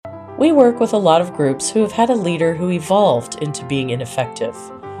We work with a lot of groups who have had a leader who evolved into being ineffective.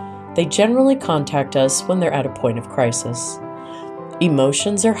 They generally contact us when they're at a point of crisis.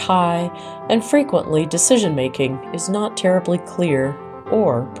 Emotions are high, and frequently decision-making is not terribly clear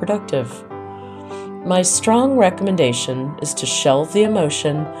or productive. My strong recommendation is to shelve the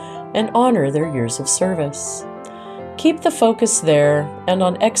emotion and honor their years of service. Keep the focus there and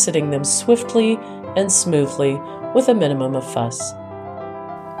on exiting them swiftly and smoothly with a minimum of fuss.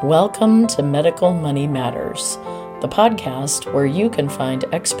 Welcome to Medical Money Matters, the podcast where you can find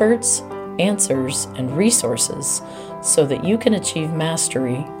experts, answers, and resources so that you can achieve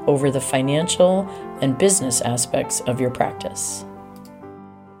mastery over the financial and business aspects of your practice.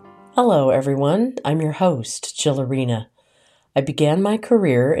 Hello, everyone. I'm your host, Jill Arena. I began my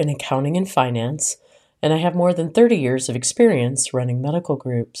career in accounting and finance, and I have more than 30 years of experience running medical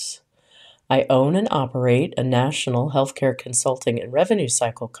groups. I own and operate a national healthcare consulting and revenue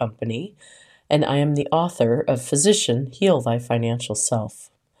cycle company, and I am the author of Physician Heal Thy Financial Self.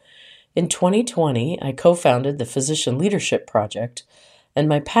 In 2020, I co-founded the Physician Leadership Project, and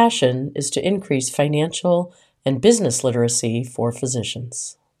my passion is to increase financial and business literacy for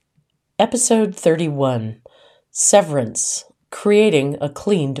physicians. Episode 31, Severance, Creating a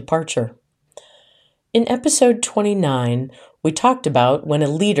Clean Departure. In episode 29, we talked about when a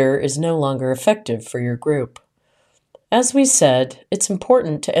leader is no longer effective for your group. As we said, it's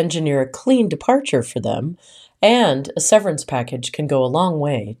important to engineer a clean departure for them, and a severance package can go a long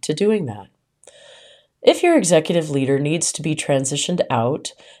way to doing that. If your executive leader needs to be transitioned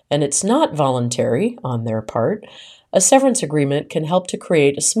out, and it's not voluntary on their part, a severance agreement can help to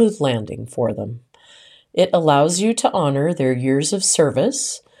create a smooth landing for them. It allows you to honor their years of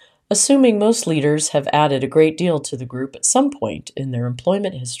service, assuming most leaders have added a great deal to the group at some point in their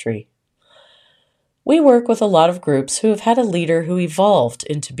employment history. We work with a lot of groups who have had a leader who evolved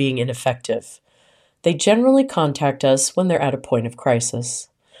into being ineffective. They generally contact us when they're at a point of crisis.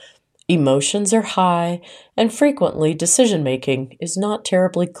 Emotions are high, and frequently decision-making is not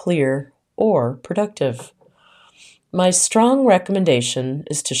terribly clear or productive. My strong recommendation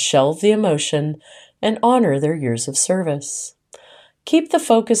is to shelve the emotion and honor their years of service. Keep the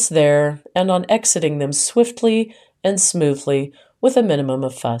focus there and on exiting them swiftly and smoothly with a minimum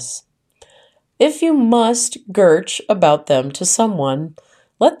of fuss. If you must gurch about them to someone,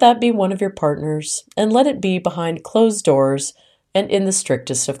 let that be one of your partners, and let it be behind closed doors and in the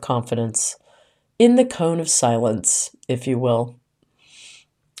strictest of confidence, in the cone of silence, if you will.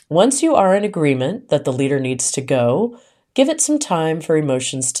 Once you are in agreement that the leader needs to go, give it some time for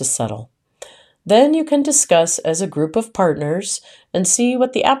emotions to settle. Then you can discuss as a group of partners and see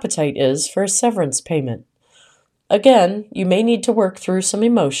what the appetite is for a severance payment. Again, you may need to work through some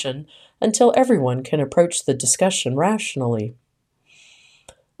emotion until everyone can approach the discussion rationally.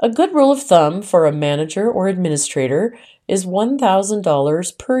 A good rule of thumb for a manager or administrator is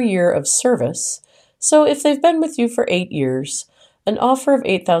 $1,000 per year of service, so if they've been with you for 8 years, an offer of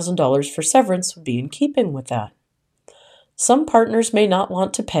 $8,000 for severance would be in keeping with that. Some partners may not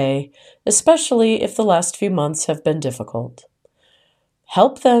want to pay, especially if the last few months have been difficult.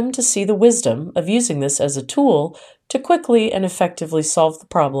 Help them to see the wisdom of using this as a tool to quickly and effectively solve the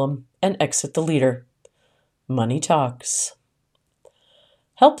problem and exit the leader. Money talks.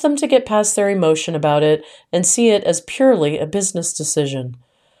 Help them to get past their emotion about it and see it as purely a business decision.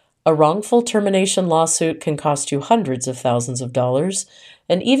 A wrongful termination lawsuit can cost you hundreds of thousands of dollars,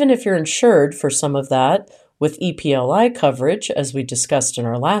 and even if you're insured for some of that, with EPLI coverage, as we discussed in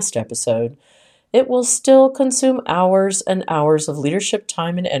our last episode, it will still consume hours and hours of leadership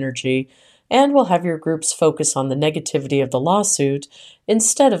time and energy, and will have your groups focus on the negativity of the lawsuit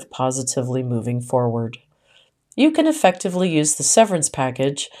instead of positively moving forward. You can effectively use the severance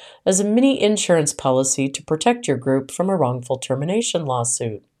package as a mini insurance policy to protect your group from a wrongful termination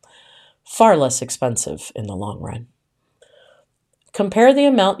lawsuit. Far less expensive in the long run. Compare the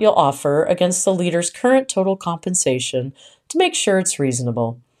amount you'll offer against the leader's current total compensation to make sure it's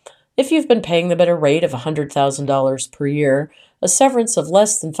reasonable. If you've been paying them at a rate of $100,000 per year, a severance of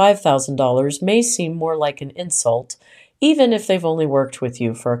less than $5,000 may seem more like an insult, even if they've only worked with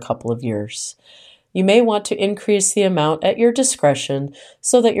you for a couple of years. You may want to increase the amount at your discretion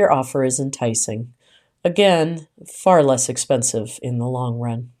so that your offer is enticing. Again, far less expensive in the long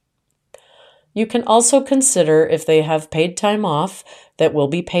run. You can also consider if they have paid time off that will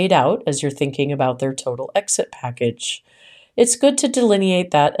be paid out as you're thinking about their total exit package. It's good to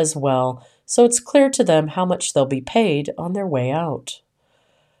delineate that as well, so it's clear to them how much they'll be paid on their way out.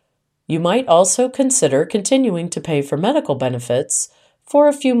 You might also consider continuing to pay for medical benefits for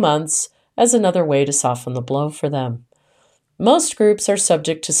a few months as another way to soften the blow for them. Most groups are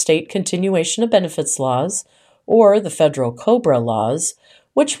subject to state continuation of benefits laws or the federal COBRA laws,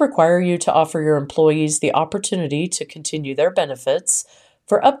 which require you to offer your employees the opportunity to continue their benefits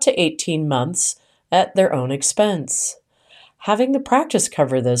for up to 18 months at their own expense. Having the practice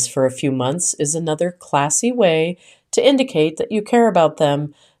cover this for a few months is another classy way to indicate that you care about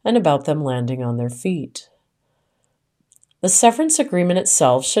them and about them landing on their feet. The severance agreement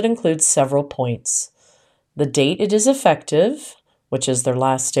itself should include several points: the date it is effective, which is their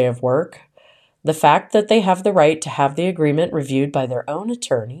last day of work, the fact that they have the right to have the agreement reviewed by their own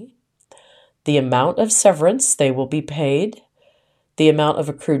attorney, the amount of severance they will be paid, the amount of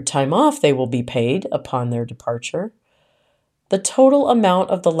accrued time off they will be paid upon their departure, the total amount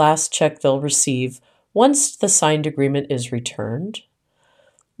of the last check they'll receive once the signed agreement is returned,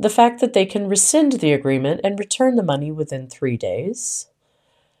 the fact that they can rescind the agreement and return the money within 3 days,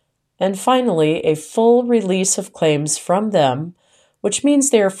 and finally, a full release of claims from them, which means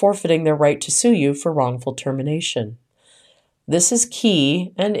they are forfeiting their right to sue you for wrongful termination. This is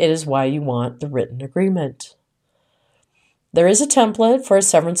key, and it is why you want the written agreement. There is a template for a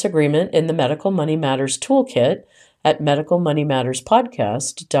severance agreement in the Medical Money Matters Toolkit at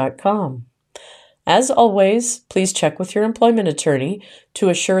medicalmoneymatterspodcast.com. As always, please check with your employment attorney to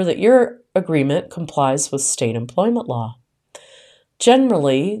assure that your agreement complies with state employment law.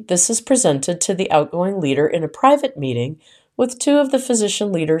 Generally, this is presented to the outgoing leader in a private meeting with 2 of the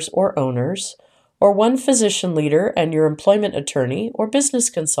physician leaders or owners, or 1 physician leader and your employment attorney or business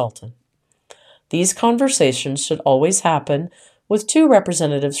consultant. These conversations should always happen with 2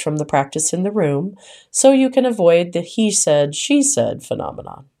 representatives from the practice in the room, so you can avoid the he said, she said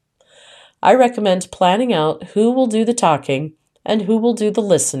phenomenon. I recommend planning out who will do the talking and who will do the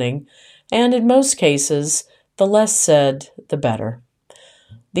listening, and in most cases, the less said, the better.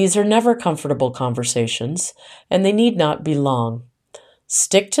 These are never comfortable conversations, and they need not be long.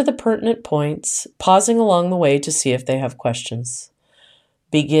 Stick to the pertinent points, pausing along the way to see if they have questions.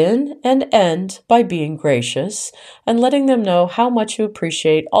 Begin and end by being gracious and letting them know how much you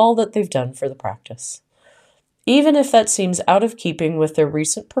appreciate all that they've done for the practice. Even if that seems out of keeping with their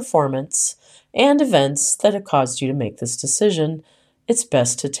recent performance and events that have caused you to make this decision, it's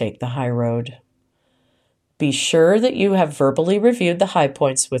best to take the high road. Be sure that you have verbally reviewed the high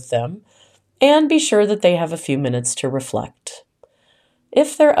points with them, and be sure that they have a few minutes to reflect.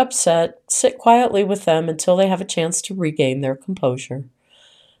 If they're upset, sit quietly with them until they have a chance to regain their composure.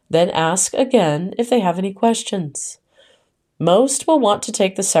 Then ask again if they have any questions. Most will want to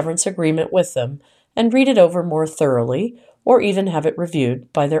take the severance agreement with them and read it over more thoroughly, or even have it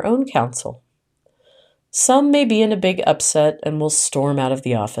reviewed by their own counsel. Some may be in a big upset and will storm out of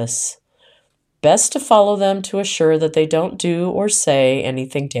the office. Best to follow them to assure that they don't do or say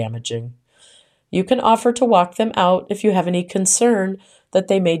anything damaging. You can offer to walk them out if you have any concern that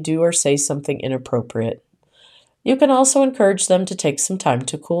they may do or say something inappropriate. You can also encourage them to take some time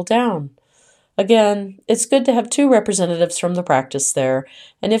to cool down. Again, it's good to have 2 representatives from the practice there,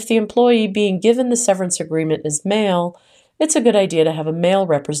 and if the employee being given the severance agreement is male, it's a good idea to have a male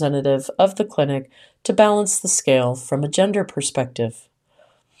representative of the clinic to balance the scale from a gender perspective.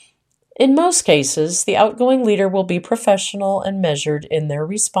 In most cases, the outgoing leader will be professional and measured in their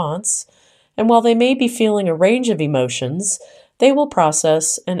response, and while they may be feeling a range of emotions, they will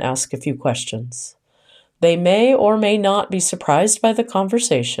process and ask a few questions. They may or may not be surprised by the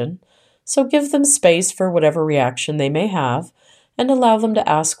conversation, so give them space for whatever reaction they may have and allow them to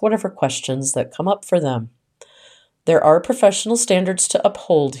ask whatever questions that come up for them. There are professional standards to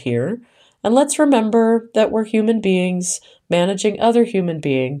uphold here, and let's remember that we're human beings managing other human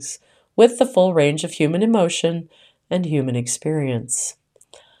beings with the full range of human emotion and human experience.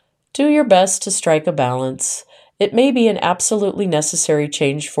 Do your best to strike a balance. It may be an absolutely necessary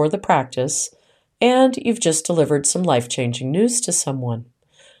change for the practice, and you've just delivered some life-changing news to someone.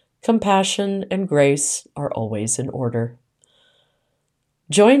 Compassion and grace are always in order.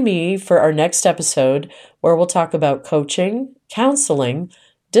 Join me for our next episode where we'll talk about coaching, counseling,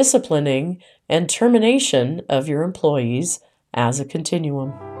 disciplining, and termination of your employees as a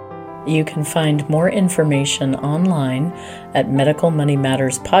continuum. You can find more information online at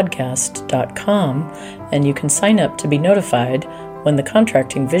medicalmoneymatterspodcast.com, and you can sign up to be notified when the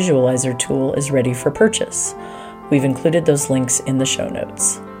contracting visualizer tool is ready for purchase. We've included those links in the show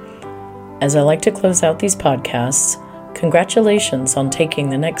notes. As I like to close out these podcasts, congratulations on taking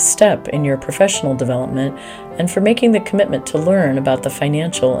the next step in your professional development and for making the commitment to learn about the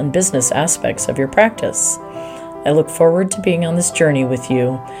financial and business aspects of your practice. I look forward to being on this journey with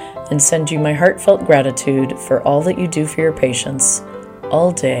you and send you my heartfelt gratitude for all that you do for your patients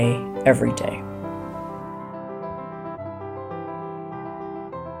all day, every day.